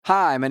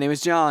Hi, my name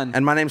is John.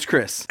 And my name's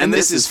Chris. And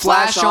this is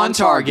Flash on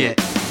Target.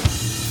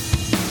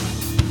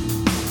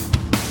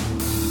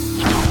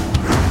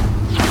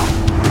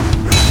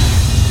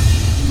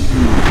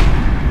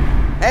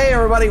 Hey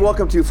everybody,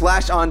 welcome to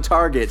Flash on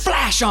Target.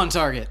 Flash on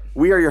Target.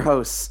 We are your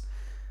hosts.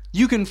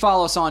 You can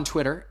follow us on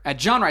Twitter at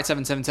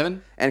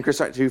JohnWright777. And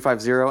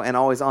ChrisWright250, and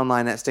always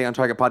online at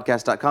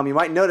StayOnTargetPodcast.com. You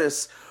might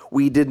notice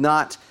we did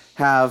not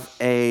have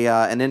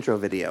an intro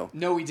video.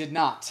 No, we did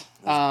not.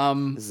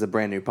 This is a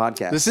brand new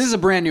podcast. This is a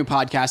brand new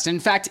podcast. In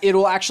fact,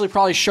 it'll actually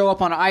probably show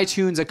up on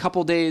iTunes a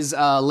couple days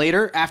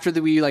later after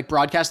we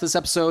broadcast this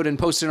episode and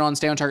post it on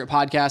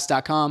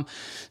StayOnTargetPodcast.com.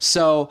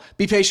 So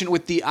be patient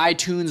with the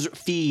iTunes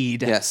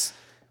feed. Yes.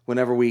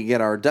 Whenever we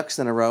get our ducks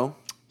in a row.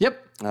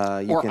 Yep.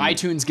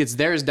 iTunes gets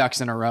theirs ducks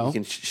in a row. You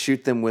can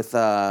shoot them with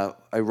a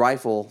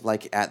rifle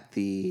like at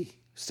the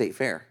state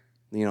fair.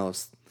 You know,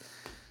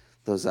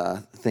 those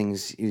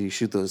things, you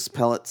shoot those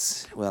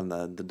pellets when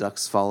the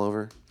ducks fall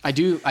over. I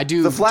do.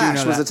 The Flash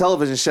do know was that. a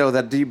television show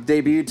that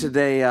debuted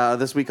today,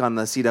 this week on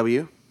the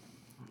CW.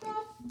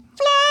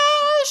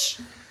 Flash!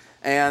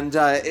 And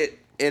it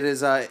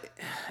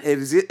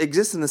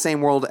exists in the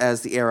same world as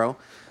the Arrow.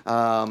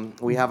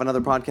 We have another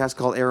podcast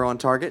called Arrow on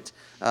Target,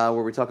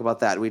 where we talk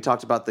about that. We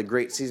talked about the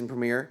great season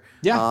premiere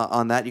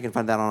on that. You can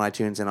find that on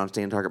iTunes and on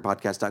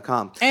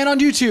StayOnTargetPodcast.com. And on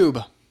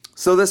YouTube.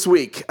 So this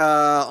week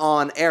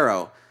on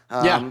Arrow,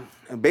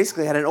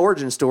 basically had an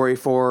origin story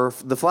for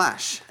the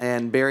Flash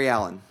and Barry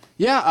Allen.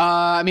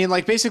 Yeah,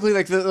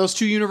 those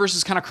two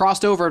universes kind of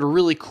crossed over at a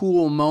really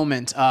cool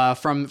moment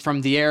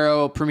from the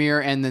Arrow premiere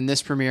and then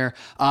this premiere.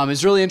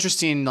 It's really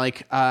interesting.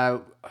 We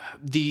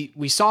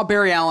saw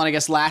Barry Allen, I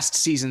guess, last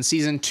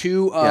season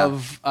 2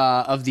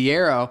 of the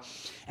Arrow,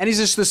 and he's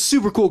just this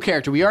super cool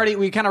character.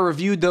 We kind of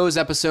reviewed those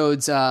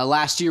episodes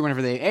last year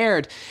whenever they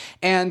aired,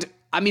 and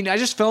I mean, I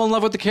just fell in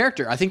love with the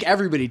character. I think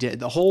everybody did.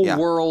 The whole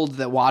world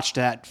that watched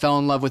that fell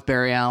in love with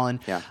Barry Allen.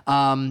 Yeah.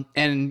 And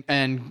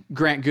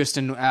Grant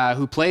Gustin,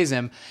 who plays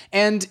him.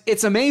 And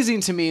it's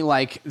amazing to me,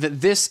 that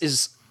this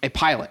is a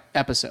pilot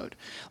episode.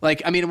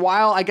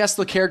 While I guess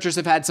the characters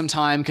have had some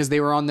time because they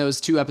were on those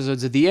 2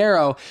 episodes of The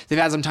Arrow, they've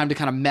had some time to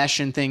kind of mesh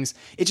and things.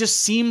 It just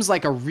seems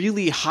like a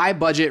really high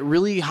budget,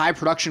 really high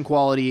production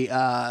quality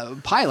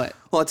pilot.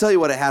 Well, I'll tell you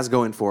what it has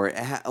going for it.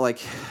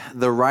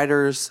 The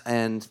writers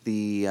and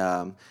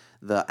the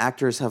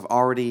actors have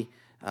already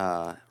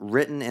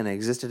written and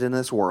existed in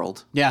this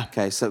world. Yeah.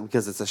 Okay, so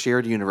because it's a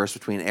shared universe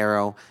between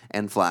Arrow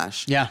and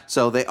Flash. Yeah.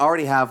 So they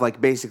already have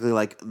basically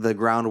the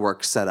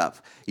groundwork set up.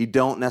 You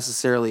don't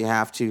necessarily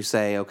have to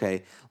say,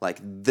 okay,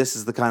 this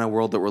is the kind of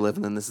world that we're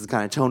living in. This is the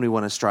kind of tone we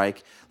want to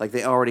strike.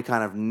 They already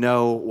kind of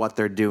know what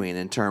they're doing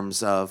in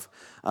terms of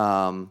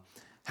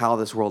how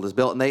this world is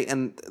built,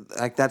 and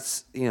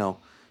that's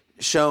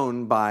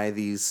shown by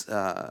these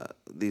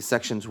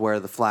sections where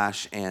the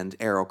Flash and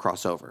Arrow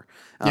cross over.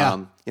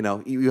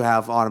 You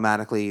have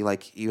automatically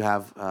you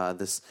have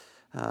this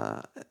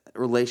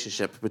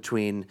relationship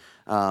between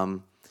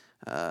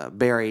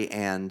Barry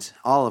and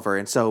Oliver,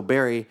 and so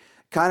Barry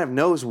kind of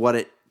knows what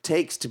it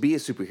takes to be a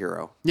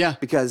superhero. Yeah,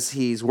 because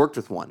he's worked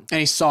with one, and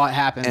he saw it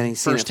happen, and he's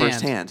seen it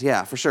firsthand.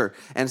 Yeah, for sure.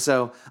 And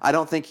so I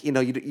don't think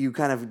you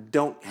kind of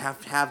don't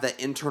have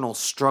that internal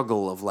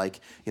struggle of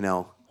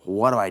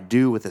what do I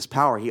do with this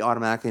power? He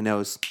automatically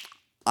knows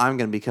I'm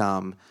going to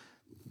become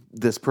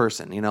this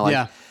person.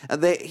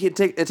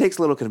 It takes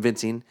a little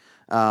convincing,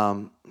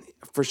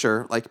 for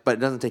sure. But it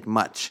doesn't take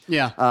much.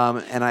 Yeah.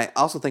 And I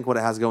also think what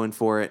it has going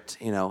for it,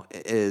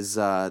 is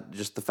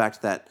just the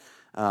fact that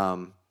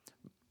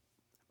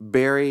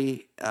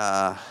Barry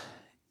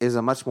is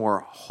a much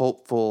more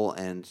hopeful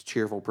and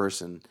cheerful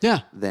person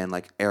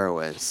than Arrow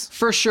is.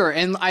 For sure.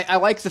 And I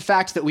like the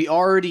fact that we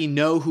already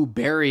know who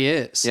Barry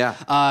is. Yeah.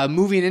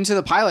 Moving into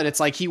the pilot, it's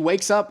he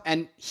wakes up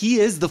and he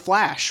is the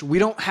Flash. We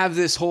don't have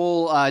this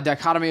whole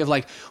dichotomy of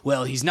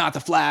he's not the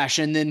Flash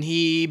and then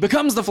he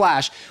becomes the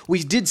Flash.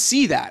 We did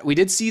see that. We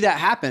did see that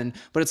happen,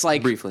 but it's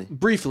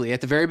briefly at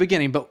the very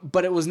beginning,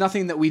 but it was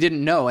nothing that we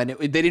didn't know, and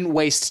they didn't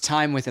waste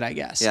time with it, I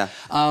guess. Yeah.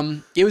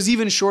 It was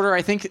even shorter,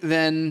 I think,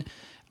 than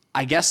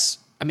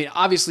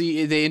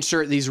obviously they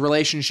insert these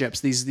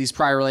relationships, these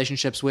prior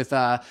relationships with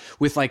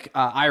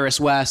Iris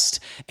West,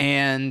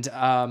 and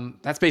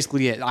that's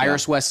basically it.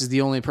 Iris West is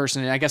the only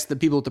person, and I guess the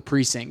people at the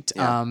precinct,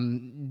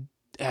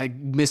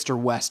 Mr.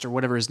 West or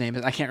whatever his name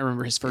is. I can't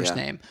remember his first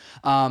name.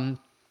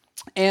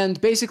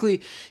 And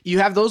basically, you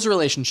have those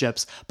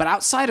relationships, but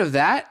outside of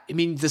that,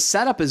 the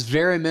setup is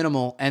very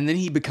minimal, and then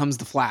he becomes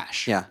the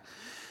Flash. Yeah.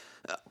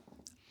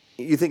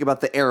 You think about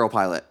the Arrow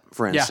pilot,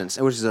 for instance,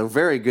 which is a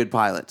very good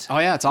pilot. Oh,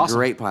 yeah, it's awesome.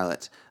 Great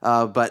pilot.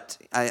 But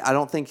I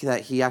don't think that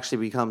he actually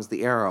becomes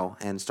the Arrow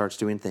and starts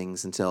doing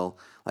things until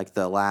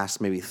the last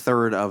maybe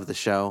third of the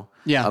show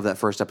of that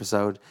first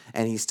episode.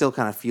 And he's still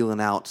kind of feeling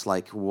out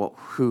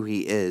who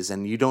he is.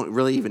 And you don't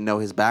really even know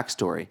his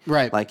backstory.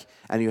 Right.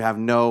 And you have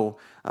no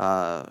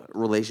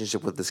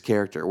relationship with this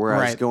character.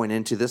 Whereas going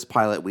into this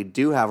pilot, we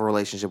do have a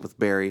relationship with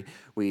Barry.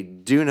 We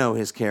do know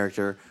his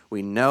character.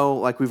 We know,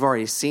 like we've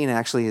already seen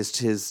actually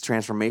his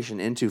transformation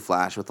into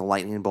Flash with the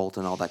lightning bolt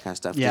and all that kind of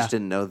stuff. Yeah. Just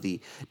didn't know the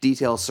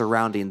details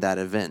surrounding that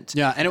event.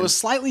 Yeah, and it was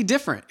slightly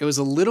different. It was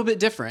a little bit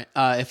different,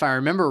 if I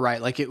remember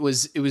right. Like it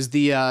was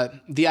the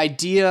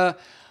idea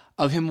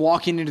of him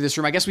walking into this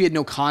room. I guess we had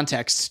no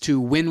context to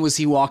when was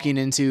he walking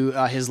into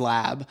his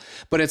lab,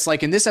 but it's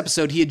like in this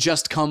episode he had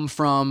just come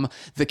from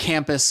the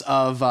campus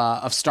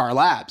of Star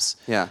Labs.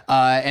 Yeah.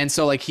 And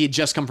so like he had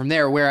just come from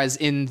there, whereas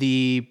in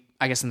the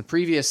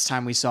previous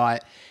time we saw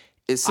it,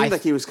 It seemed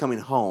like he was coming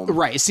home.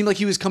 right, it seemed like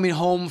he was coming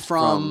home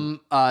from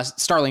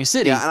Starling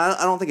City. Yeah, and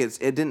I don't think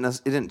it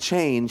didn't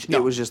change. No.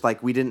 It was just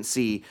like we didn't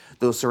see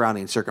those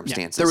surrounding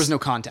circumstances. There was no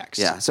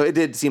context. Yeah, so it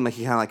did seem like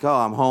he kind of like, oh,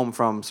 I'm home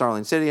from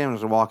Starling City. I'm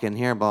just gonna walk in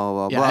here, blah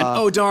blah Yeah, blah. and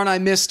oh darn, I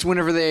missed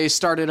whenever they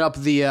started up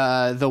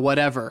the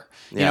whatever.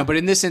 You Yeah. know, but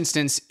in this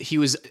instance, he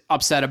was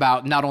upset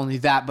about not only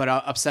that, but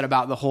upset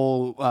about the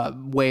whole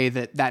way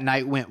that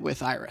night went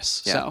with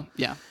Iris. Yeah. So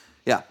yeah,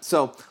 Yeah,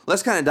 so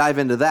let's kind of dive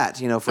into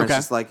that. You know, for Okay.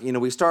 instance, like, you know,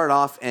 we started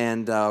off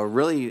and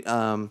really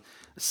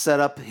set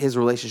up his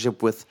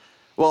relationship with.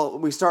 Well,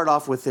 we started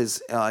off with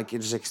his like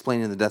just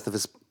explaining the death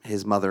of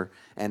his mother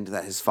and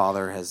that his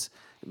father has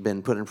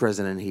been put in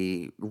prison and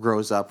he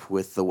grows up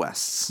with the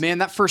Wests. man,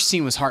 that first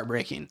scene was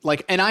heartbreaking.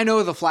 Like, and I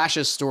know the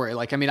Flash's story.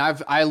 Like, I mean,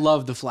 I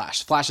love the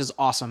Flash. Flash is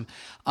awesome.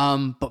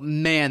 But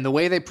man, the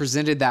way they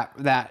presented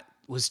that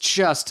was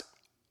just.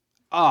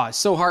 Oh,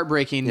 so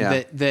heartbreaking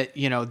Yeah. that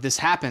you know this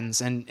happens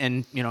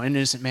and you know an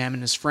innocent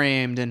man is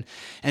framed and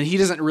he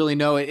doesn't really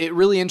know it. It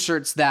really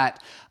inserts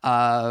that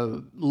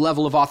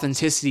level of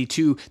authenticity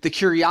to the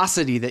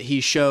curiosity that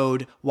he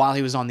showed while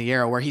he was on the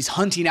Arrow, where he's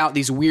hunting out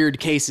these weird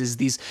cases,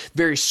 these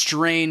very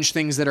strange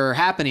things that are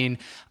happening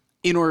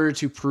in order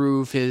to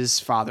prove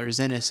his father's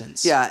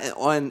innocence. Yeah,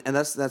 and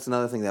that's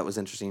another thing that was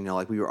interesting. You know,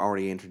 like we were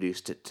already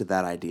introduced to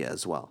that idea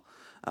as well.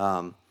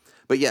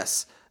 But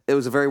yes, it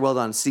was a very well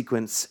done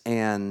sequence,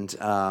 and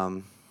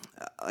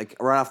like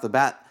right off the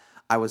bat,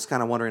 I was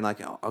kind of wondering, like,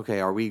 okay,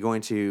 are we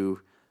going to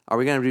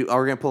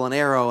pull an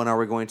Arrow, and are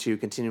we going to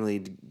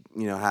continually,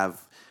 you know,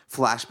 have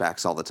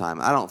flashbacks all the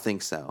time? I don't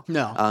think so.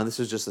 No. This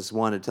was just this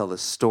one to tell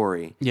this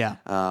story. Yeah.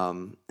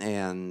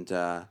 And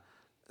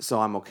so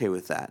I'm okay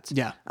with that.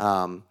 Yeah.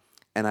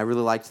 And I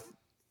really liked,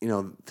 you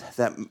know,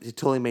 that it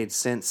totally made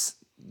sense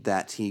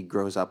that he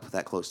grows up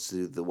that close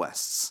to the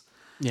Wests.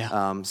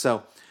 Yeah.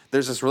 So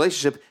there's this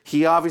relationship.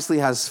 He obviously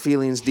has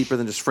feelings deeper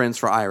than just friends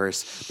for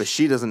Iris, but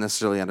she doesn't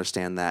necessarily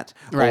understand that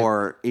Right.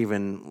 or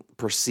even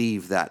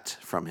perceive that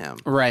from him.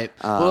 Right.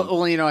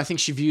 Well, you know, I think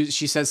she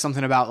says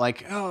something about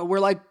like, oh, we're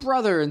like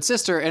brother and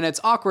sister, and it's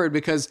awkward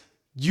because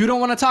you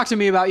don't want to talk to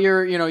me about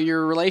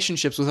your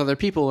relationships with other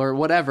people or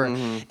whatever.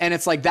 And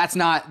it's like, that's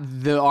not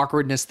the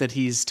awkwardness that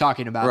he's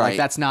talking about. Right. Like,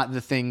 that's not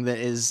the thing that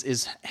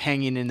is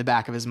hanging in the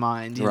back of his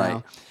mind, you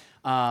Right.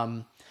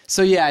 know?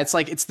 So yeah, it's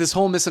like, it's this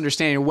whole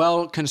misunderstanding,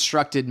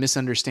 well-constructed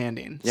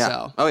misunderstanding. Yeah.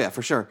 So. Oh yeah,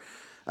 for sure.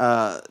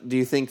 Do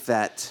you think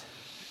that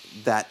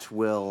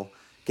will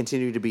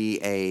continue to be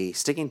a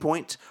sticking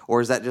point,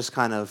 or is that just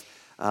kind of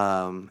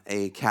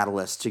a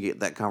catalyst to get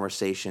that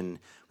conversation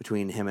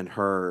between him and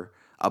her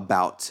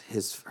about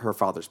her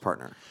father's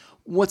partner?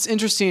 What's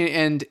interesting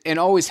and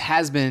always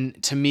has been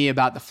to me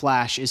about the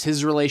Flash is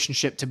his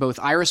relationship to both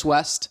Iris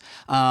West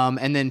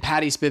and then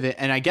Patty Spivot.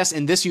 And I guess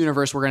in this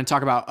universe, we're going to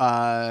talk about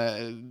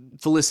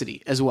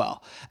Felicity as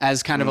well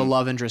as kind of a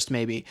love interest,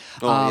 maybe.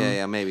 Oh,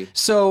 yeah, maybe.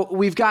 So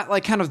we've got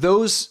like kind of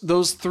those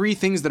three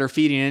things that are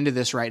feeding into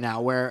this right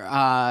now, where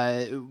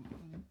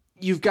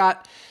you've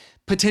got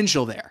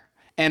potential there.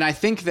 And I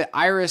think that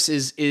Iris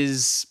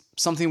is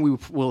something we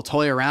will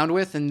toy around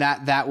with, and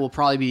that will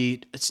probably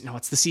be, it's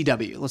the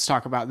CW. Let's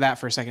talk about that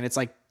for a second. It's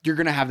like, you're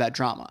going to have that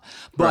drama,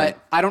 but Right.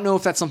 I don't know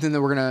if that's something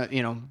that we're going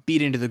to,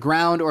 beat into the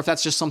ground, or if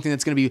that's just something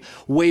that's going to be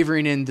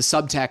wavering in the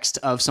subtext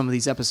of some of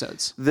these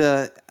episodes,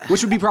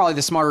 which would be probably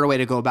the smarter way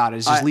to go about it,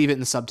 is just leave it in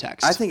the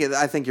subtext. I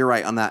think you're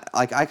right on that.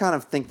 Like, I kind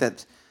of think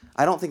that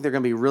I don't think they're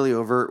going to be really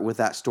overt with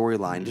that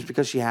storyline. Just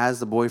because she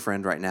has the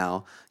boyfriend right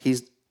now,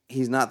 he's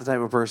not the type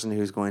of person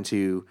who's going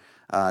to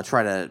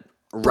try to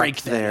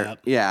wreck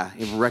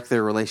wreck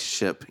their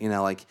relationship.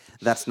 Like,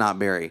 that's not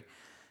Barry.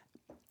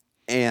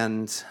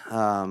 And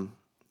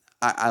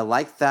I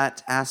like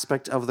that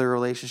aspect of their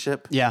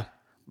relationship. Yeah.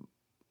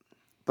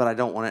 But I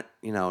don't want it,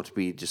 to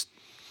be just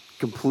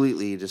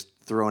completely just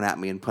thrown at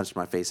me and punched in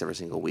my face every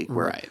single week.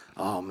 Where, Right.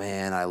 oh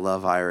man, I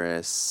love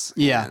Iris.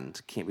 Yeah. And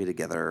can't be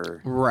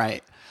together.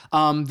 Right.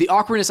 The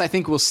awkwardness, I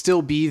think, will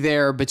still be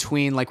there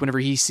between, like, whenever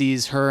he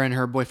sees her and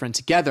her boyfriend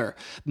together,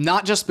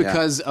 not just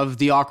because of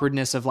the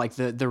awkwardness of, like,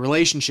 the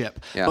relationship,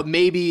 but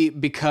maybe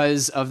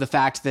because of the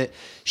fact that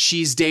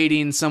she's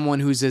dating someone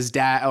who's his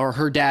dad or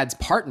her dad's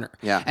partner.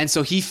 Yeah. And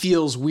so he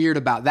feels weird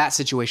about that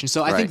situation.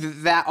 So I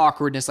think that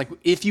awkwardness, like,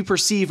 if you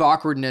perceive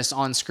awkwardness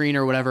on screen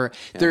or whatever,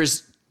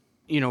 there's,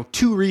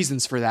 two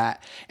reasons for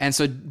that. And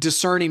so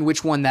discerning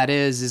which one that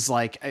is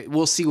like,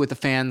 we'll see what the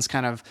fans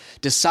kind of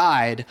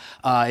decide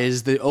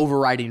is the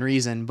overriding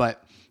reason.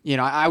 But,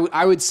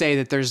 I would say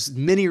that there's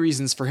many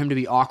reasons for him to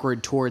be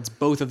awkward towards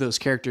both of those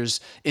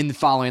characters in the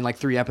following, like,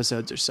 3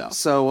 episodes or so.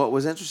 So what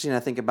was interesting, I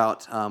think,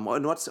 about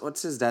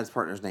what's his dad's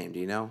partner's name? Do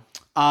you know?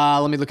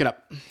 Let me look it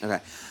up. Okay.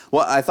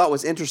 What I thought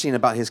was interesting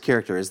about his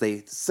character is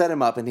they set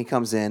him up and he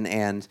comes in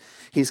and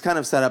he's kind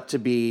of set up to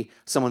be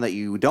someone that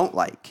you don't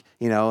like.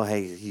 You know,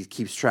 hey, he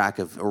keeps track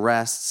of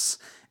arrests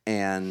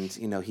and,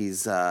 you know,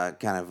 he's kind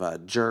of a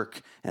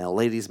jerk and a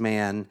ladies'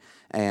 man.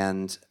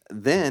 And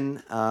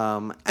then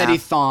Eddie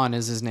Thawne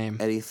is his name.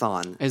 Eddie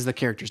Thawne is the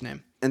character's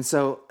name. And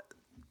so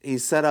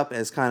he's set up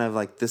as kind of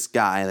like this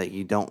guy that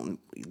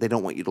they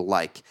don't want you to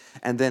like.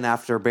 And then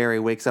after Barry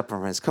wakes up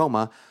from his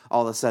coma,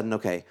 all of a sudden,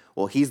 okay,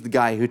 well, he's the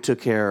guy who took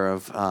care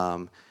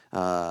of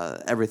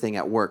everything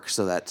at work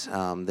so that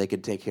they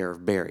could take care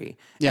of Barry.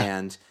 Yeah.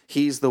 And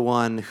he's the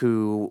one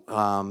who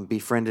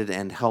befriended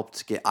and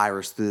helped get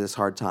Iris through this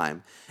hard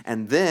time.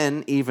 And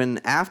then even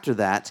after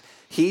that,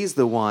 he's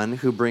the one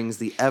who brings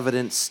the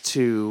evidence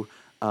to,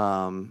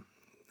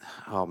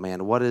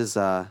 what is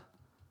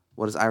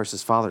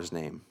Iris's father's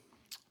name?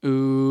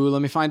 Ooh,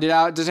 let me find it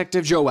out.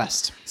 Detective Joe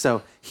West.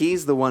 So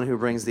he's the one who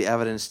brings the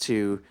evidence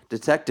to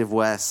Detective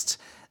West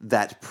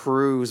that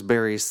proves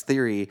Barry's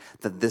theory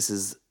that this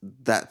is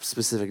that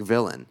specific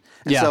villain.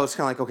 And so it's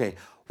kind of like, okay,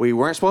 we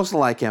weren't supposed to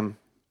like him,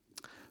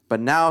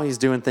 but now he's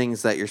doing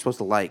things that you're supposed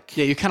to like.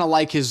 Yeah, you kind of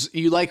like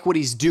you like what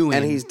he's doing.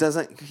 And he's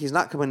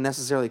not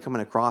necessarily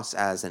coming across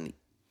as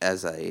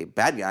a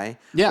bad guy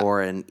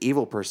or an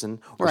evil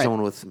person or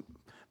someone with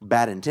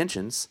bad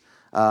intentions.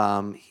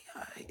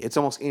 It's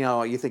almost,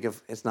 you think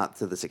of, it's not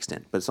to this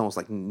extent, but it's almost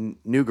like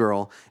New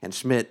Girl and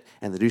Schmidt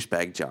and the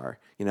douchebag jar.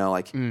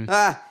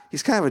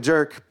 He's kind of a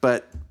jerk,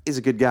 but he's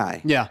a good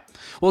guy. Yeah.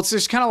 Well, it's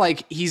just kind of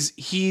like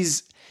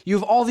you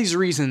have all these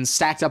reasons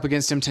stacked up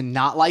against him to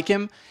not like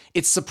him.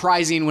 It's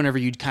surprising whenever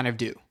you kind of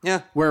do.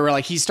 Yeah. Where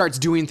like he starts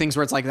doing things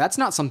where it's like, that's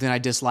not something I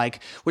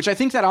dislike, which I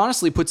think that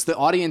honestly puts the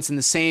audience in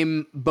the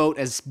same boat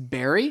as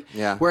Barry.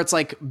 Yeah. Where it's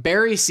like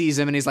Barry sees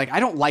him and he's like, I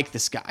don't like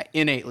this guy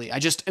innately. I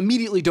just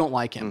immediately don't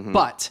like him. Mm-hmm.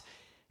 But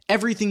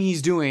everything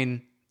he's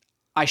doing,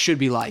 I should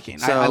be liking.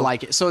 I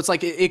like it. So it's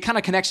like it kind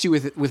of connects you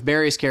with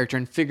Barry's character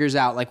and figures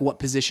out like what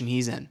position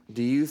he's in.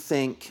 Do you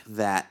think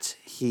that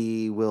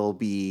he will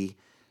be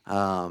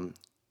a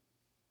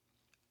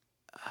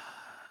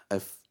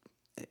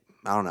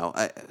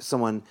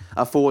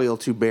foil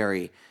to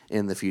Barry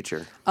in the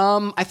future?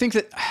 I think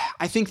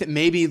that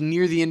maybe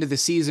near the end of the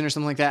season or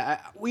something like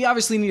that, we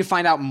obviously need to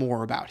find out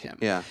more about him.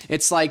 Yeah.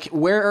 It's like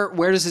where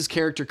does his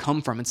character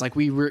come from? It's like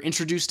we were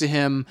introduced to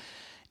him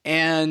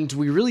and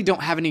we really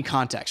don't have any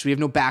context. We have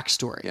no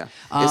backstory.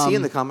 Yeah. Is he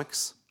in the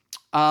comics?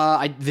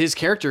 His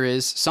character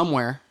is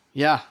somewhere.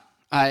 Yeah.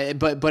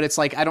 But it's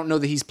like I don't know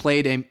that he's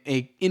played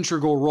a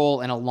integral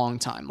role in a long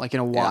time, like in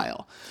a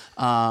while.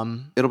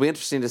 It'll be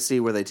interesting to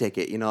see where they take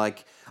it.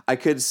 I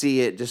could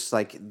see it just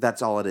like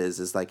that's all it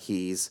is like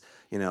he's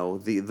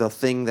the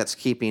thing that's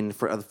keeping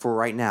for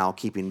right now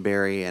keeping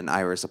Barry and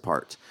Iris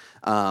apart.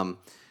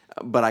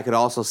 But I could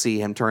also see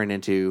him turning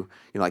into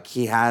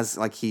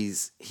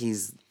he's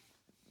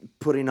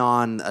putting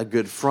on a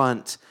good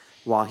front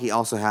while he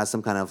also has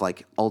some kind of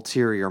like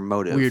ulterior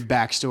motive. Weird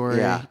backstory.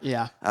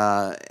 Yeah.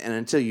 And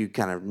until you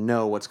kind of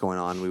know what's going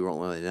on, we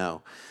won't really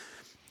know.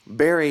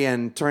 Barry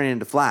and turning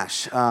into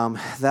Flash,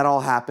 that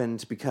all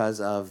happened because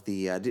of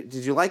the... Did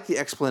you like the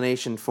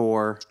explanation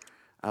for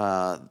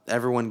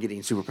everyone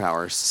getting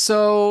superpowers?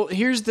 So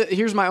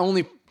here's my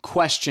only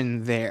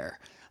question there.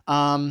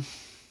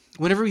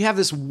 Whenever we have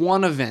this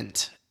one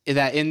event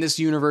that in this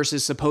universe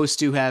is supposed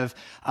to have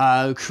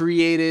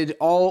created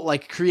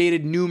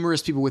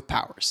numerous people with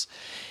powers.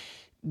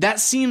 That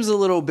seems a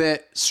little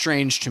bit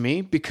strange to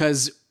me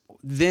because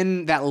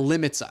then that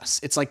limits us.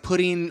 It's like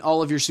putting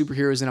all of your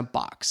superheroes in a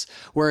box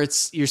where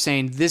you're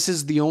saying this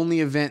is the only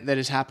event that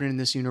is happening in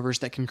this universe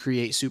that can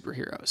create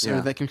superheroes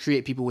or that can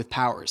create people with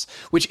powers,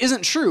 which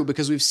isn't true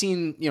because we've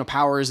seen,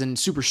 powers and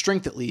super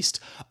strength at least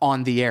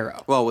on the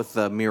Arrow. Well, with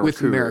Mirakuru. With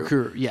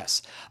Mirakuru,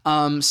 yes.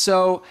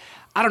 So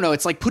I don't know.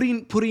 It's like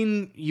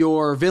putting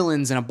your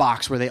villains in a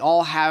box where they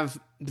don't have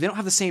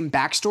the same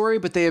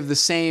backstory, but they have the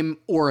same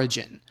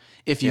origin,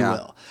 if you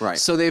will. Right.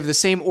 So they have the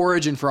same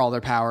origin for all their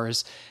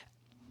powers.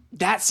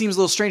 That seems a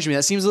little strange to me.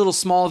 That seems a little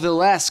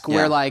Smallville-esque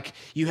where like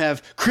you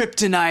have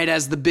kryptonite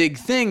as the big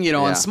thing,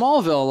 on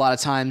Smallville a lot of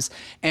times.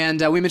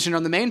 And we mentioned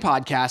on the main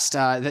podcast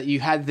that you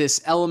had this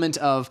element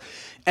of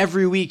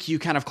every week you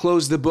kind of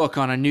close the book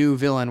on a new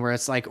villain where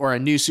it's like, or a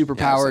new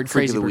superpowered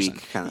crazy of the person.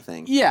 week kind of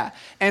thing. Yeah.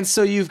 And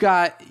so you've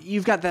got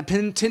that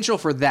potential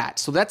for that.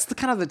 So that's the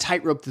kind of the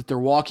tightrope that they're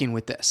walking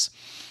with this.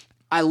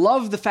 I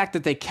love the fact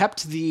that they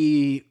kept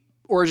the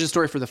origin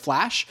story for the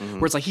Flash,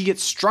 where it's like he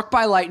gets struck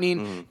by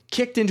lightning,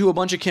 kicked into a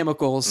bunch of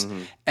chemicals,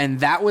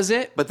 and that was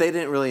it. But they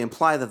didn't really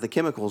imply that the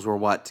chemicals were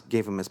what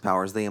gave him his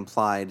powers. They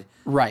implied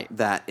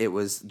that it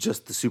was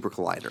just the super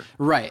collider.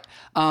 Right.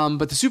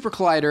 But the super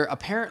collider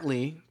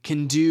apparently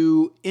can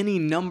do any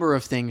number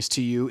of things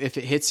to you if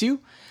it hits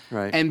you.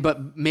 Right.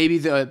 But maybe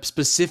the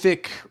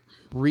specific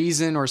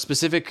reason or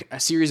specific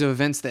series of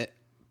events that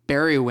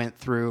Barry went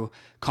through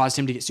caused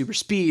him to get super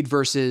speed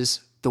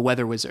versus the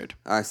Weather Wizard.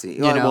 I see.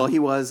 Well, he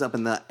was up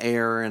in the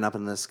air and up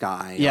in the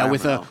sky. Yeah,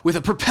 with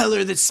a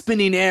propeller that's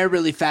spinning air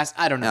really fast.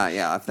 I don't know.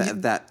 If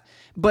that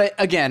But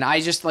again,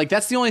 I just like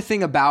that's the only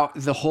thing about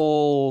the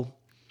whole,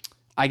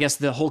 I guess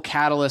the whole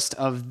catalyst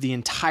of the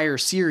entire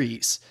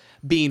series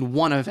being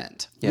one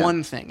event,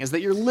 one thing, is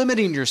that you're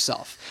limiting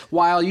yourself.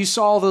 While you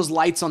saw all those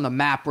lights on the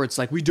map where it's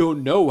like, we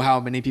don't know how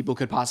many people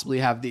could possibly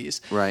have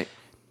these. Right.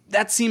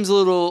 That seems a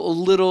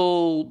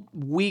little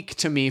weak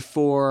to me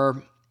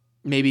for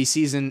maybe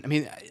season. I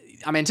mean,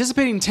 I'm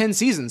anticipating 10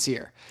 seasons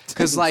here.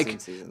 Because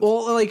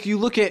you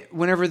look at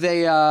whenever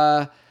they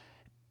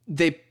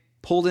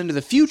pulled into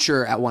the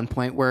future at one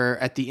point, where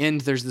at the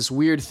end there's this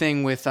weird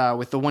thing with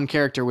the one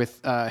character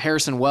with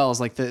Harrison Wells,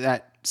 like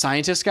that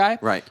scientist guy,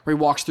 right? Where he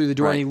walks through the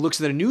door and he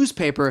looks at a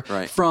newspaper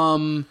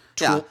from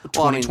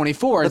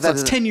 2024. So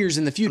that's 10 years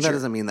in the future. That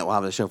doesn't mean that we'll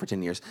have a show for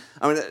 10 years.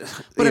 I mean,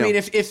 but I mean,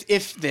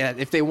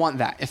 if they want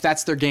that, if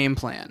that's their game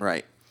plan,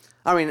 right?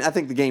 I mean, I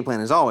think the game plan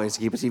is always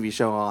to keep a TV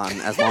show on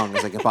as long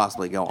as it can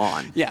possibly go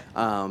on. Yeah.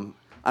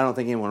 I don't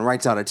think anyone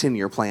writes out a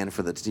 10-year plan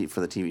for the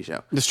TV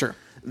show. That's true.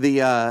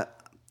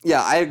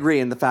 Yeah, I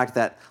agree in the fact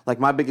that, like,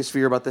 my biggest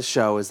fear about this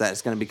show is that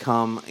it's going to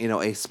become,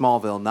 a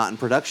Smallville, not in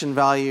production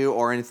value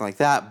or anything like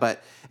that,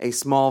 but a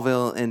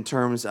Smallville in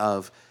terms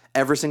of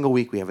every single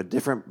week we have a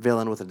different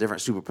villain with a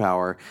different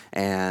superpower,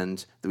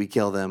 and we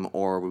kill them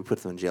or we put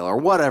them in jail or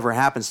whatever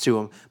happens to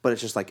them, but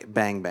it's just like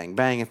bang, bang,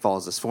 bang. It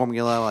follows this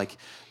formula. Like,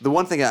 the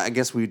one thing I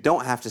guess we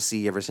don't have to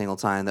see every single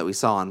time that we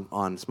saw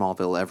on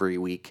Smallville every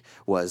week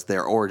was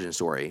their origin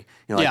story.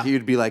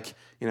 You'd be like,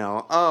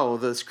 oh,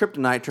 this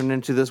kryptonite turned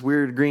into this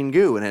weird green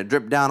goo and it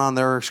dripped down on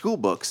their school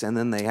books, and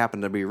then they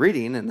happen to be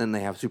reading and then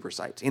they have super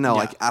sight.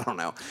 Like, I don't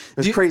know.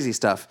 It's crazy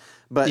stuff.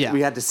 But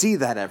we had to see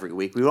that every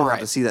week. We don't have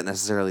to see that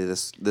necessarily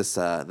this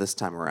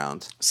time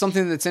around.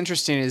 Something that's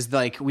interesting is,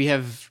 like, we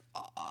have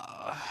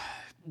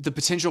the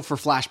potential for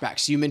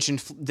flashbacks. You mentioned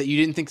that you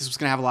didn't think this was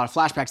going to have a lot of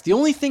flashbacks. The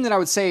only thing that I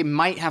would say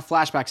might have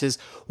flashbacks is,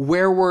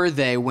 where were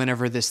they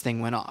whenever this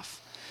thing went off?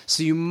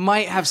 So you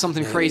might have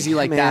something crazy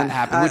like that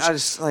happen. Which, I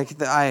just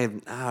like I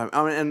mean,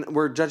 and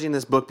we're judging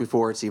this book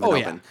before it's even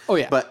open. Oh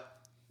yeah. But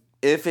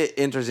if it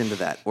enters into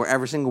that, where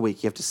every single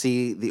week you have to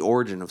see the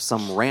origin of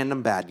some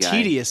random bad guy,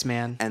 tedious,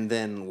 man, and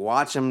then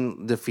watch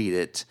him defeat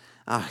it,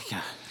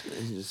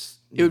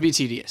 it would be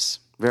tedious,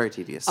 very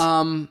tedious.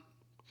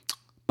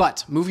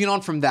 But moving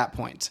on from that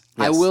point,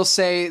 I will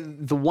say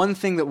the one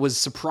thing that was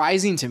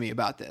surprising to me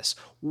about this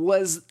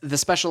was the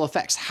special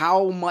effects.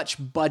 How much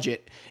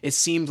budget it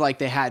seemed like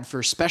they had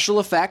for special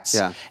effects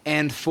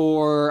and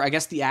for, I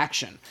guess, the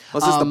action.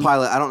 Well, this is the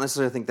pilot. I don't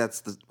necessarily think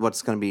that's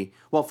what's going to be.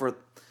 Well,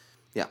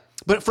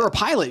 but for a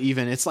pilot,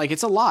 even, it's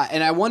a lot.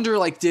 And I wonder,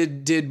 like,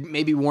 did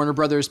maybe Warner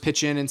Brothers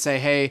pitch in and say,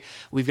 hey,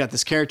 we've got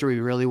this character we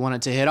really want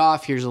it to hit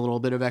off. Here's a little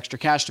bit of extra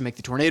cash to make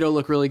the tornado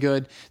look really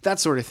good. That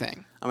sort of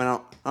thing. I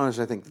mean,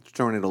 honestly, I think the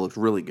tornado looked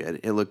really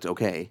good. It looked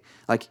okay.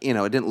 Like, it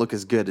didn't look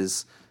as good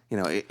as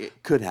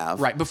it could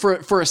have. Right, but for a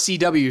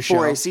CW show.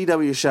 For a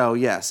CW show,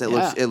 yes, it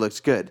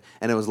looked good.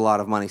 And it was a lot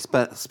of money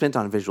spent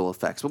on visual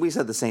effects. But we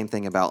said the same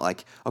thing about,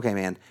 like, okay,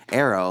 man,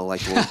 Arrow, like,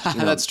 will,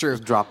 that's true.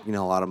 Drop, a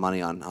lot of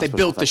money on they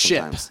built the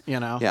ship, sometimes.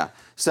 Yeah.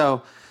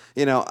 So,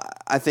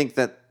 I think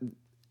that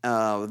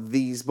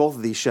both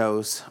of these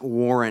shows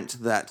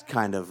warrant that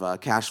kind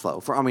of cash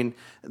flow.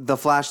 The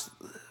Flash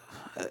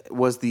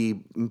was the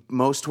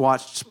most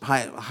watched,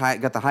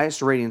 got the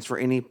highest ratings for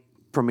any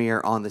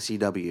premiere on the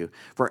CW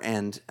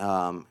and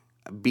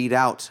beat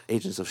out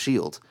Agents of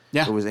S.H.I.E.L.D.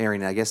 Yeah, it was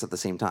airing, I guess, at the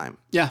same time.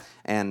 Yeah,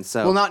 and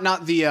so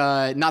not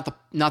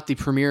the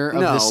premiere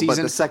of the season, but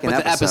the second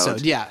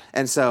episode. Yeah,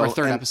 and so or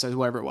third episode,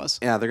 whatever it was.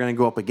 Yeah, they're going to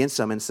go up against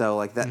them, and so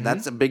like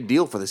that's a big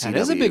deal for the CW. That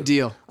is a big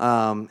deal.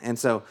 And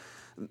so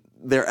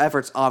their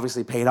efforts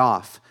obviously paid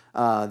off.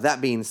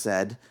 That being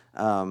said,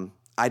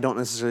 I don't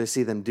necessarily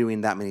see them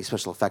doing that many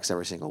special effects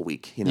every single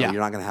week. You're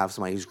not going to have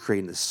somebody who's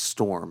creating this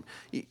storm.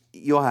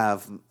 You'll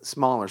have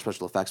smaller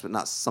special effects, but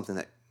not something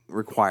that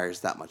requires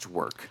that much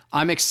work.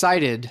 I'm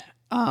excited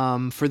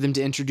for them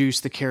to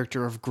introduce the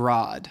character of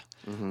Grodd.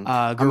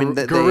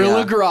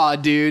 Gorilla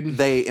Grodd, dude.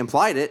 They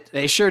implied it.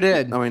 They sure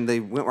did. I mean, they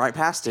went right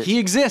past it. He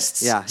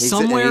exists. Yeah,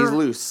 somewhere he's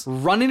loose,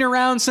 running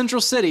around Central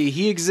City.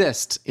 He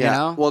exists. You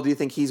know? Well, do you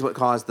think he's what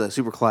caused the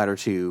super collider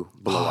to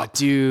blow up?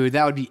 Dude,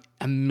 that would be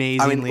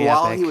amazingly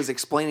while epic. he was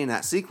explaining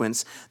that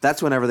sequence,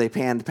 that's whenever they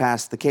panned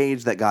past the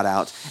cage that got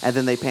out, and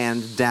then they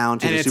panned down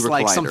to the super collider.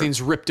 And it's like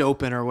something's ripped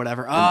open or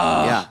whatever.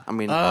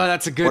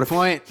 That's a good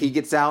point. He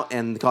gets out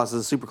and causes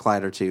the super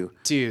collider to...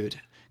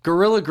 Dude,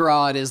 Gorilla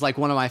Grodd is like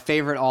one of my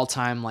favorite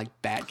all-time like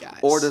bad guys.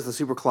 Or does the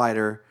super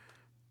collider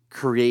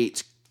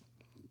create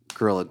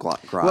Gorilla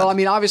Grodd? Well, I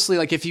mean, obviously,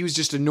 like if he was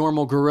just a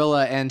normal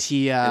gorilla and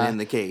he and in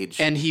the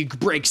cage and he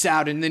breaks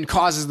out and then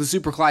causes the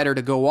super collider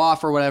to go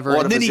off or whatever,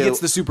 and then he gets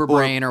the super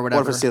brain or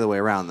whatever. What if it's the other way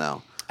around,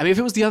 though? I mean, if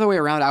it was the other way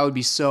around, that would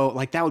be so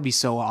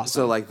awesome.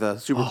 So, like, the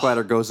super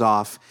collider goes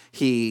off,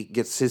 he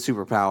gets his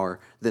superpower,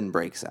 then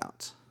breaks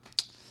out.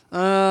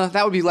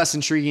 That would be less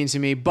intriguing to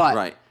me, but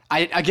right.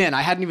 I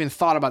hadn't even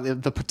thought about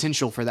the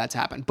potential for that to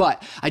happen.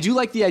 But I do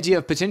like the idea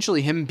of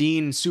potentially him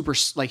being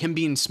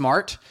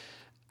smart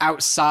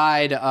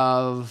outside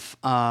of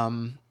the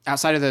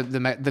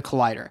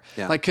collider.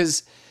 Yeah. Like,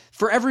 because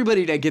for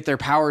everybody to get their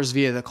powers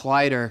via the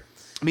Collider,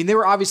 I mean, they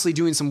were obviously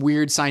doing some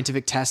weird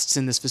scientific tests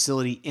in this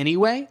facility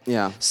anyway.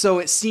 Yeah. So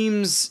it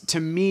seems to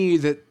me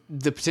that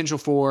the potential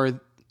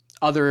for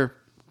other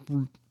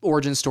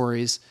origin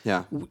stories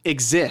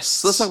exists.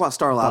 So let's talk about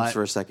Star Labs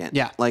for a second.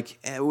 Yeah. Like,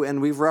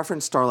 and we've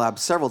referenced Star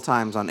Labs several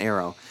times on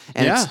Arrow.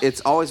 And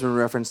it's always been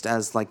referenced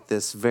as like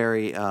this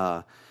very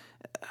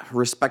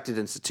respected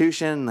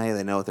institution.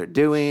 They know what they're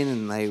doing,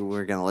 and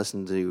we're going to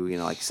listen to,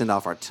 like send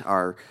off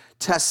our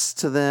tests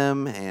to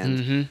them.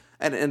 And,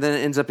 and then it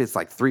ends up it's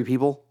like 3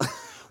 people.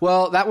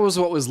 Well, that was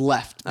what was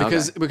left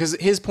because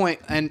his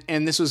point,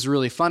 and this was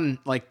really fun,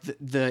 like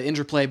the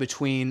interplay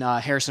between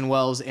Harrison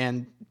Wells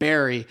and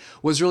Barry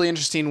was really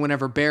interesting.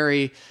 Whenever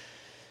Barry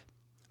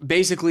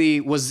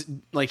basically was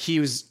like, he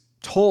was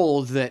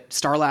told that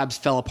Star Labs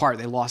fell apart,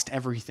 they lost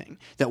everything,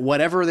 that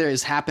whatever there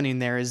is happening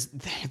there is,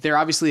 they're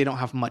obviously, they don't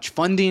have much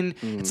funding.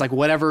 It's like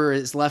whatever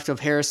is left of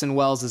Harrison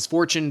Wells'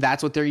 fortune,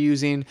 that's what they're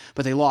using,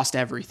 but they lost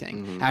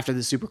everything after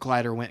the Super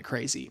Collider went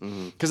crazy.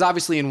 Because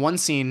obviously in one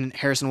scene,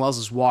 Harrison Wells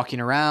is walking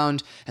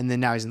around, and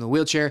then now he's in the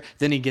wheelchair,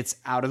 then he gets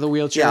out of the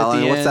wheelchair at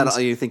the what's end.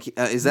 that? You think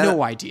is that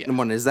No idea.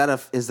 Is that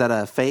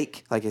a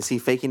fake? Like, is he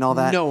faking all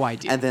that? No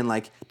idea. And then,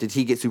 like, did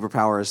he get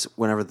superpowers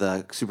whenever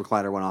the Super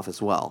Collider went off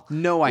as well?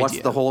 No idea. What's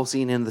the whole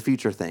scene in the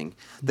future thing?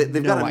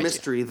 They've got a idea.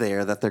 mystery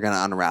there that they're going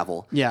to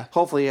unravel. Yeah.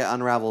 Hopefully it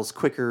unravels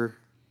quicker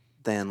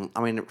than,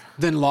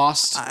 Then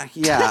Lost. I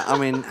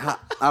don't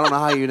know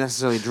how you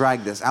necessarily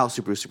drag this out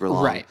super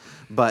long. Right.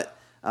 But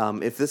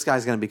if this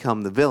guy's going to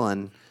become the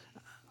villain,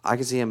 I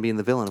could see him being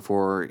the villain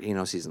for,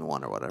 season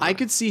 1 or whatever. I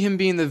could see him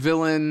being the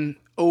villain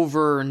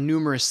over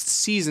numerous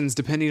seasons,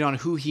 depending on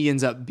who he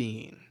ends up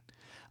being.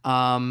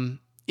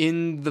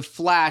 In the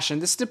Flash,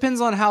 and this depends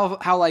on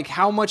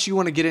how much you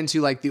want to get into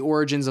like the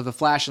origins of the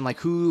Flash and like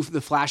who the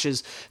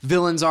Flash's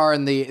villains are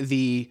and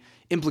the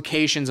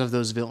implications of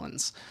those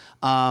villains.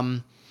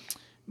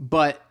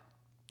 But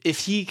if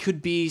he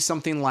could be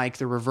something like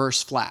the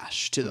Reverse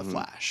Flash to the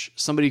Flash,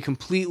 somebody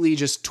completely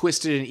just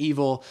twisted and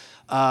evil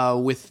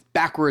with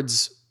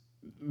backwards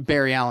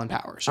Barry Allen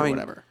powers or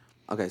whatever.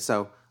 Okay,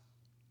 so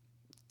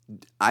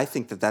I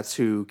think that's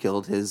who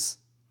killed his.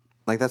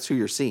 Like, that's who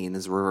you're seeing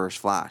is Reverse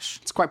Flash.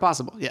 It's quite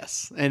possible,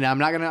 yes. And I'm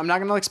not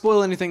gonna like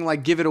spoil anything,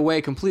 like give it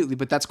away completely,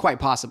 but that's quite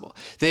possible.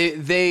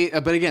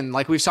 But again,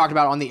 like we've talked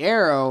about on the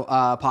Arrow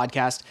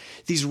podcast,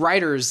 these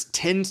writers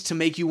tend to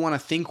make you want to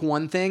think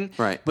one thing,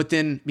 right, but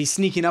then be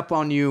sneaking up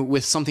on you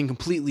with something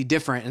completely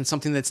different and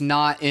something that's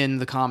not in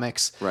the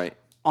comics. Right.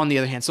 On the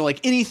other hand, so like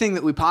anything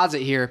that we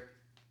posit here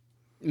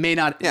may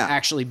not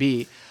actually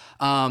be.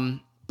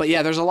 But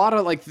yeah, there's a lot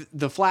of like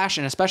the Flash,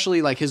 and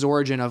especially like his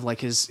origin of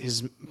like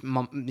his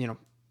mom,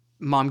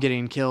 mom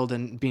getting killed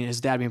and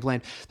his dad being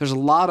blamed. There's a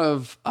lot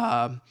of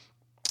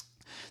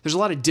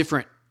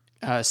different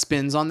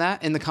spins on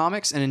that in the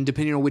comics, and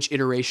depending on which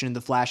iteration of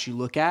the Flash you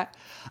look at,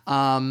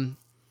 and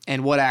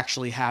what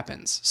actually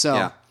happens.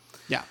 So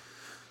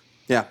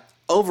yeah.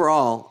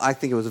 Overall, I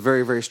think it was a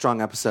very, very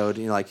strong episode.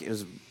 It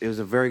was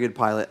a very good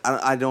pilot.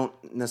 I don't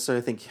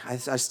necessarily think I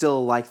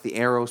still like the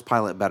Arrow's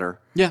pilot better.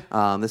 Yeah.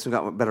 This one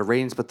got better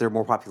ratings, but they're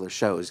more popular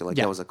shows.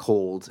 That was a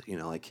cold.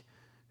 Like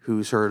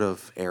who's heard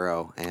of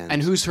Arrow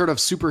and who's heard of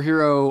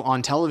superhero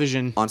on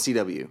television on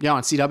CW? Yeah,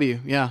 on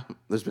CW. Yeah.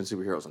 There's been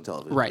superheroes on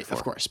television, right? before.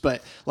 Of course,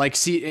 but like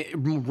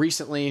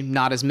recently,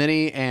 not as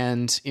many.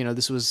 And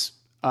this was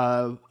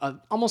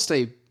almost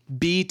a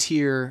B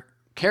tier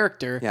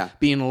character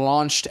being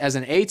launched as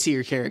an A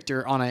tier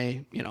character on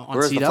on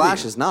whereas CW. The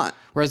Flash is not.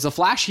 Whereas the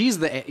Flash,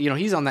 he's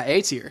he's on the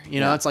A tier.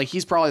 It's like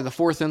he's probably the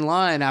 4th in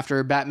line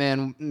after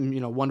Batman,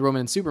 Wonder Woman,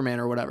 and Superman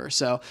or whatever.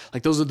 So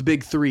like those are the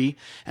big 3,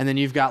 and then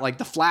you've got like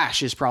the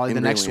Flash is probably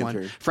the next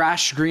one.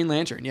 Flash, Green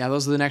Lantern,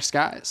 those are the next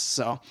guys.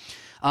 So,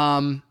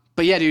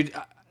 but yeah, dude,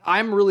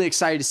 I'm really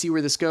excited to see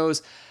where this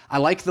goes. I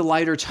like the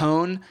lighter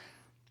tone.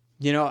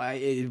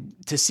 To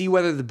see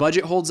whether the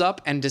budget holds up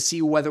and to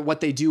see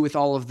what they do with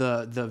all of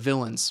the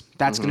villains.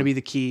 That's going to be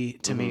the key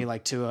to me,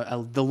 like to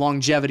the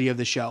longevity of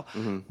the show.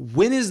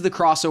 When is the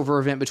crossover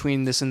event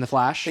between this and the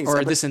Flash,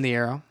 or this and the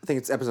Arrow? I think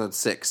it's episode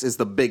 6 is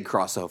the big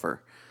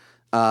crossover.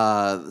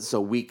 So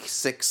week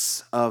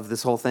 6 of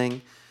this whole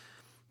thing.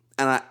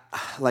 And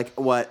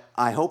what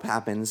I hope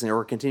happens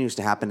or continues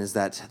to happen is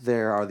that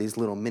there are these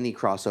little mini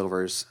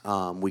crossovers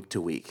week to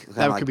week.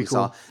 That could be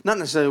cool. Not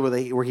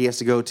necessarily where he has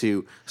to go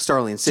to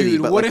Starling City.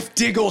 Dude, but what if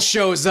Diggle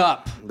shows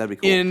up? That'd be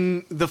cool.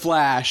 In the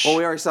Flash. Well,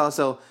 we already saw.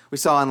 So we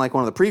saw in like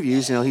one of the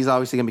previews. He's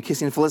obviously going to be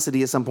kissing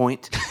Felicity at some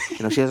point.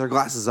 She has her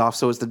glasses off,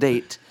 so is the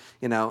date.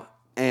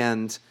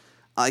 And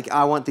like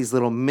I want these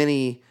little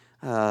mini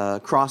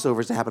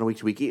crossovers to happen week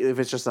to week, if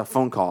it's just a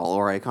phone call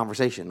or a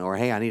conversation or,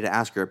 hey, I need to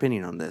ask your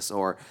opinion on this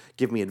or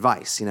give me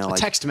advice, a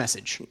text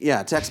message.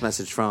 Yeah, text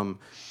message from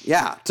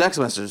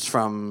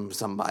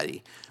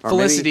somebody. Or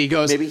Felicity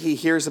goes, maybe he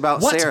hears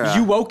about Sarah.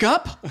 You woke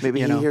up?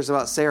 Maybe he hears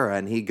about Sarah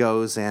and he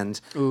goes and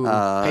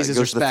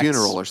goes to the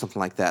funeral or something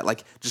like that.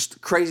 Like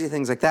just crazy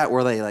things like that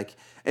where they like,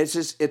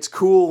 it's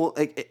cool.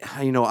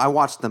 I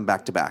watched them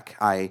back to back.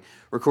 I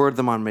recorded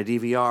them on my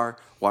DVR,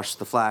 watched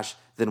The Flash,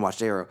 then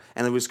watched Arrow,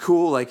 and it was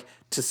cool like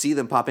to see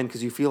them pop in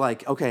because you feel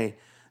like okay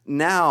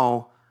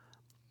now.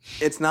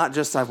 It's not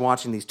just I'm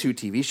watching these 2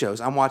 TV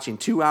shows. I'm watching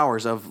 2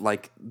 hours of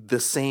like the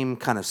same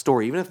kind of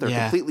story, even if they're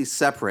completely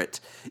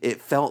separate.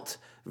 It felt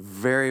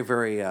very,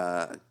 very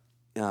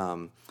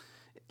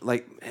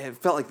like it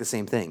felt like the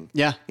same thing.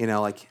 Yeah,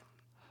 like,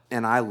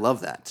 and I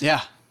love that.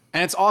 Yeah,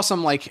 and it's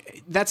awesome.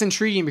 Like that's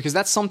intriguing because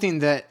that's something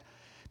that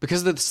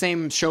because of the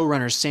same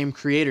showrunners, same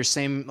creators,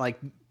 same like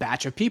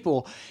batch of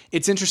people,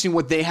 it's interesting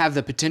what they have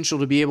the potential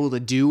to be able to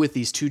do with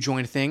these 2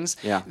 joined things.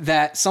 Yeah.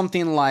 That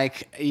something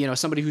like,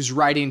 somebody who's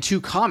writing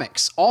 2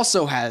 comics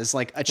also has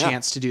like a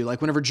chance to do.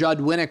 Like whenever Judd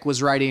Winnick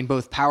was writing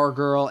both Power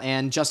Girl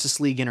and Justice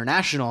League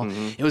International,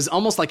 it was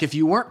almost like if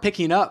you weren't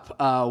picking up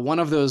one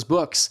of those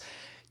books,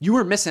 you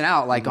were missing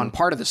out like on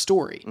part of the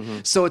story.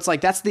 So it's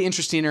like, that's the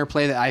interesting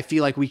interplay that I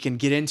feel like we can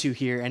get into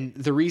here. And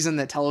the reason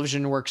that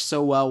television works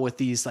so well with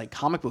these like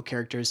comic book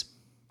characters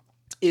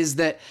is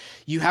that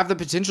you have the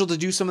potential to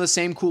do some of the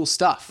same cool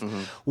stuff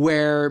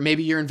where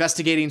maybe you're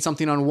investigating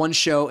something on one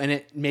show and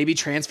it maybe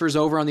transfers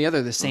over on the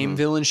other. The same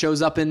villain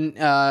shows up in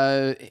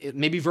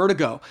maybe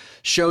Vertigo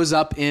shows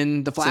up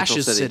in the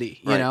Flash's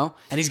city, and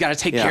he's got to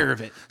take care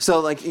of it. So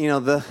like,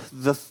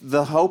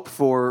 the hope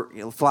for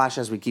Flash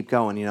as we keep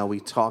going, we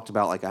talked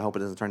about like, I hope it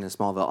doesn't turn into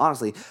Smallville.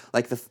 Honestly,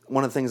 like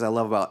one of the things I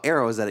love about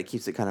Arrow is that it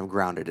keeps it kind of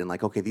grounded and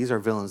like, okay, these are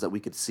villains that we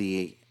could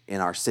see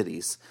in our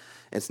cities.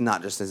 It's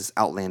not just this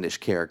outlandish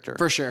character.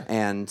 For sure.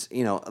 And,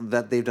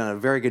 that they've done a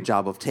very good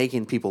job of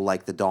taking people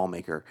like the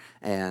Dollmaker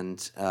and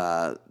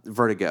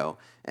Vertigo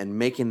and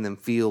making them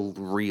feel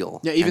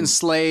real. Yeah, even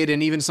Slade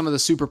and even some of the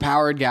super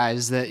powered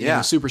guys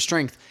that, super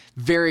strength,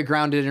 very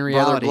grounded in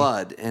reality.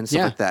 Brother Blood and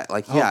stuff like that.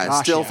 Like, it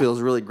still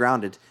feels really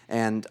grounded.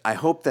 And I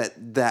hope that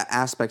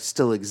aspect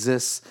still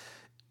exists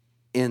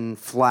in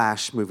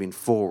Flash moving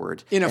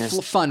forward. In a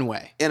fun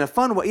way. In a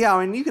fun way. Yeah,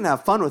 I mean, you can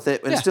have fun with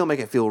it and still make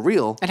it feel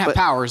real. And have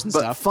powers and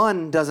stuff. But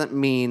fun doesn't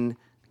mean,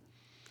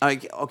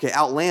 like, okay,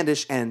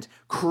 outlandish and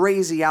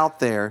crazy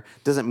out there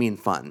doesn't mean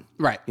fun.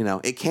 Right.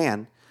 It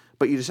can,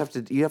 but you just have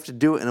to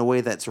do it in a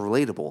way that's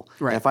relatable.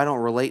 Right. And if I don't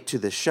relate to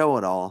the show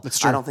at all, That's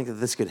true. I don't think that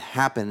this could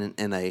happen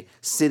in a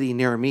city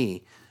near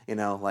me,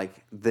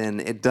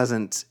 then it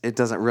doesn't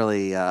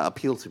really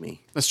appeal to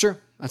me. That's true.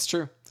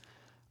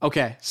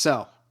 Okay,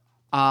 so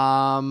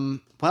well,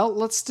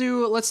 let's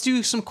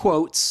do some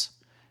quotes.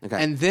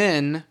 Okay. And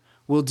then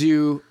we'll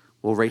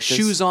rate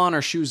shoes this? on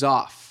or shoes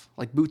off,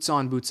 like boots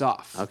on, boots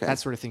off. Okay. That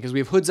sort of thing. Because we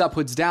have hoods up,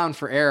 hoods down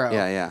for Arrow.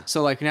 Yeah.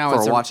 So like now For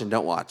it's watch and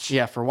don't watch.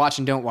 Yeah, for watch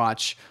and don't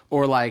watch.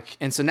 Or like,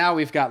 and so now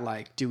we've got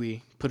like, do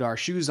we put our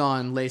shoes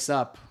on, lace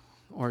up,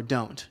 or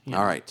don't?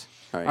 All right.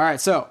 All right.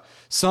 So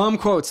some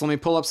quotes. Let me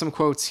pull up some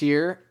quotes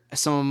here.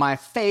 Some of my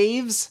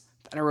faves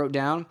that I wrote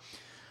down.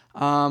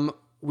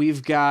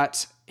 We've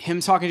got him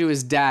talking to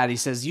his dad. He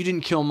says, "You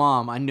didn't kill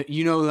Mom. I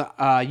know,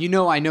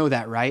 I know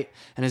that, right?"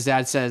 And his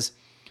dad says,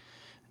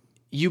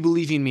 "You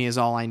believing me is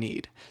all I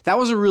need." That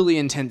was a really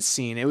intense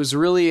scene. It was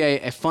really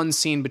a fun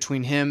scene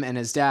between him and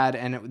his dad,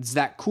 and it was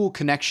that cool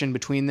connection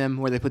between them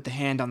where they put the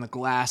hand on the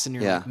glass, and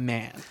you're like,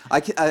 man.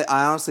 I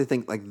honestly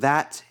think like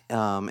that,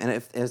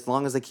 and as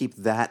long as they keep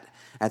that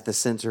at the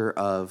center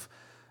of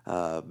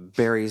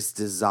Barry's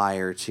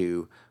desire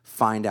to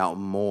find out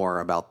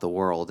more about the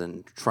world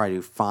and try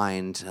to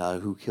find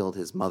who killed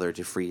his mother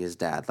to free his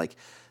dad, like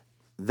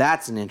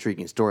that's an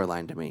intriguing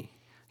storyline to me.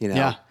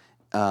 Yeah.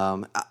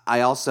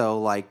 I also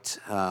liked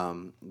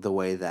the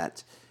way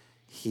that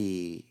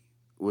he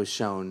was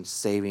shown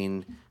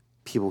saving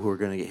people who were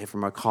going to get hit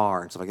from a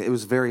car and stuff like that. It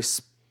was very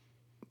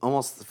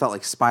almost felt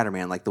like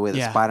Spider-Man, like the way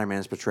that Spider-Man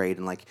is portrayed,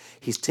 and like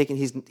he's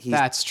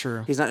That's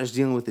true. He's not just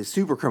dealing with the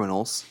super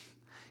criminals;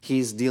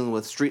 he's dealing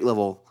with street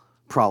level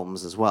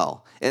problems as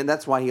well, and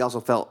that's why he also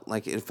felt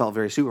like it felt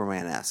very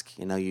Superman-esque.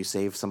 You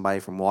save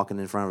somebody from walking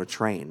in front of a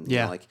train.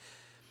 Like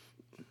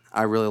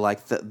I really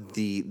like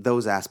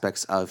those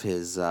aspects of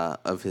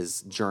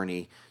his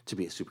journey to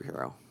be a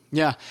superhero.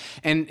 Yeah.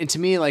 And to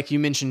me, like you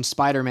mentioned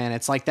Spider-Man,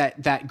 it's like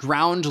that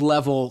ground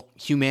level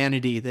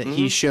humanity that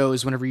he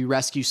shows whenever you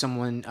rescue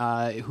someone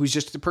who's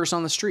just a person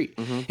on the street.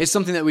 It's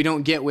something that we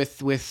don't get with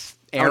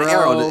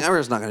Arrow.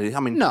 Arrow's not going to do.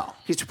 I mean, no.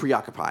 He's too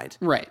preoccupied.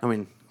 Right. I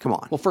mean, come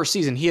on. Well, first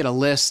season, he had a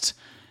list,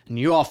 and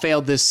you all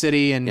failed this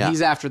city, and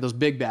he's after those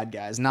big bad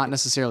guys, not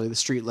necessarily the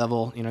street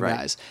level,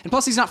 guys. And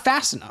plus, he's not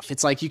fast enough.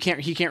 It's like he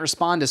can't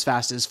respond as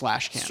fast as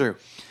Flash can. It's true.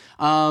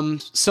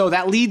 So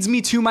that leads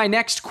me to my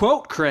next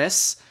quote,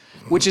 Chris,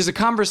 which is a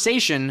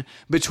conversation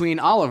between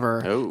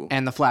Oliver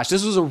and the Flash.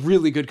 This was a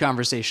really good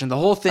conversation. The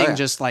whole thing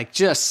just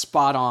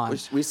spot on.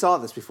 We saw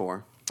this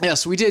before.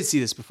 Yes, we did see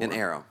this before. In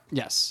Arrow.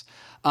 Yes.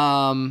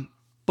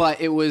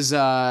 But it was,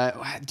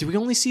 did we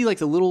only see like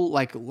the little,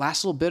 like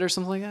last little bit or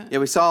something like that? Yeah,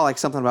 we saw like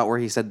something about where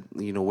he said,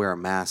 wear a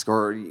mask,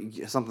 or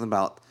something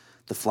about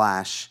the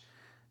Flash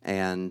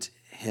and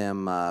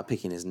him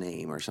picking his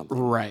name or something.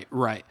 Right.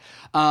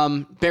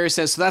 Barry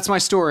says, "So that's my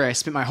story. I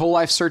spent my whole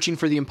life searching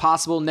for the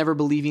impossible, never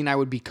believing I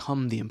would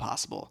become the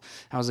impossible."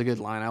 That was a good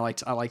line. I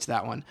liked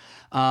that one.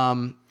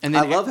 And then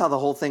I love how the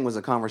whole thing was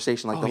a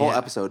conversation. Like the whole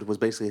episode was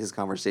basically his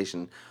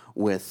conversation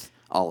with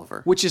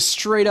Oliver. which is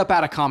straight up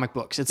out of comic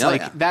books. It's Oh,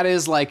 like yeah. that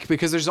is like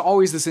because there's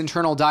always this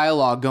internal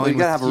dialogue going. You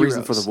gotta with have a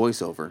reason for heroes. the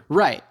voiceover.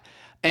 Right.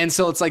 And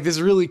so it's like this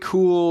really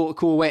cool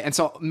way. And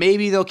so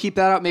maybe they'll keep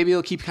that up. Maybe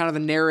they'll keep kind of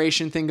the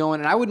narration thing going.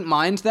 And I wouldn't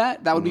mind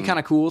that. That would be kind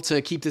of cool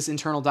to keep this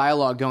internal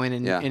dialogue going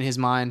in his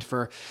mind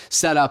for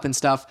setup and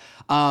stuff.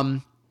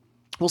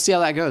 We'll see how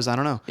that goes. I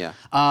don't know. Yeah.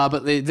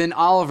 But then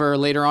Oliver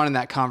later on in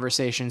that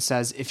conversation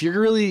says, if you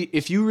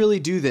really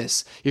do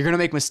this, you're going to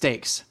make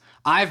mistakes.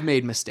 I've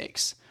made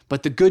mistakes,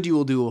 but the good you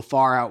will do will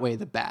far outweigh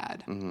the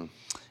bad. Mm-hmm.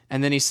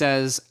 And then he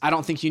says, I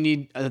don't think you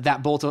need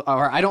that bolt of,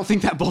 or I don't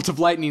think that bolt of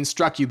lightning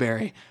struck you,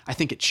 Barry. I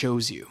think it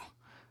chose you.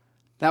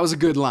 That was a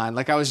good line.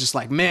 Like I was just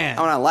like, man.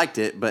 I liked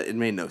it, but it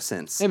made no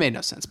sense. It made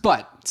no sense,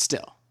 but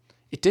still,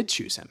 it did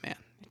choose him, man.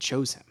 It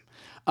chose him.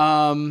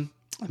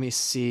 Let me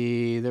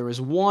see. There was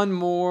one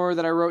more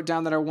that I wrote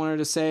down that I wanted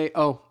to say.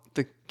 Oh,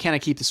 can I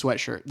keep the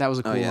sweatshirt? That was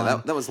a cool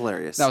line. That was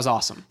hilarious. That was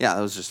awesome. Yeah,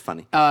 that was just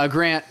funny.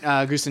 Grant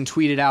Gustin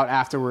tweeted out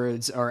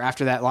afterwards, or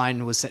after that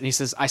line was set, and he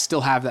says, I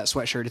still have that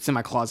sweatshirt. It's in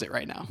my closet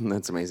right now.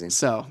 That's amazing.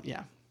 So,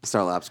 yeah.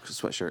 Star Labs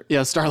sweatshirt.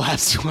 Yeah, Star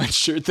Labs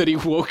sweatshirt that he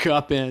woke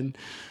up in.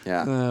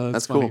 Yeah,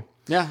 that's funny. cool.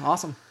 Yeah,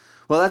 awesome.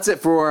 Well, that's it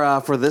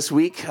for this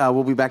week.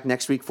 We'll be back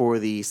next week for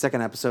the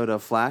second episode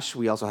of Flash.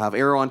 We also have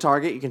Arrow on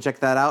Target. You can check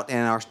that out.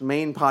 And our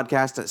main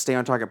podcast at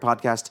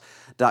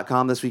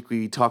stayontargetpodcast.com. This week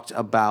we talked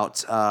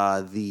about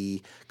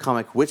the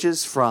comic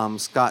Witches from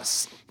Scott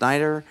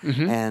Snyder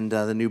and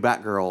the new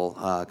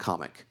Batgirl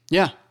comic.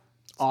 Yeah,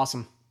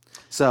 awesome.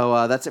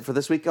 So that's it for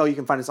this week. Oh, you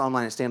can find us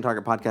online at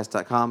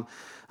stayontargetpodcast.com.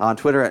 On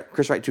Twitter at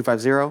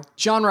ChrisWright250.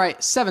 John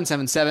Wright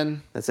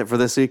 777. That's it for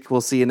this week. We'll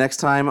see you next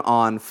time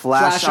on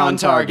Flash on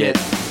Target.